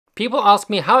People ask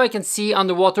me how I can see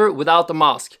underwater without the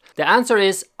mask. The answer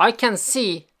is I can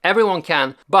see, everyone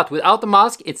can, but without the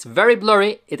mask it's very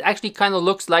blurry. It actually kind of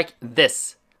looks like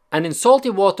this. And in salty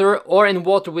water or in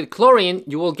water with chlorine,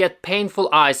 you will get painful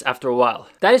eyes after a while.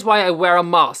 That is why I wear a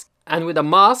mask. And with a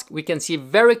mask we can see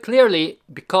very clearly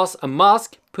because a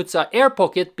mask puts an air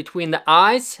pocket between the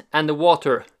eyes and the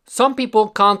water. Some people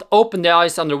can't open their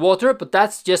eyes underwater, but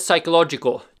that's just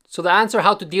psychological. So the answer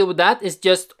how to deal with that is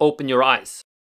just open your eyes.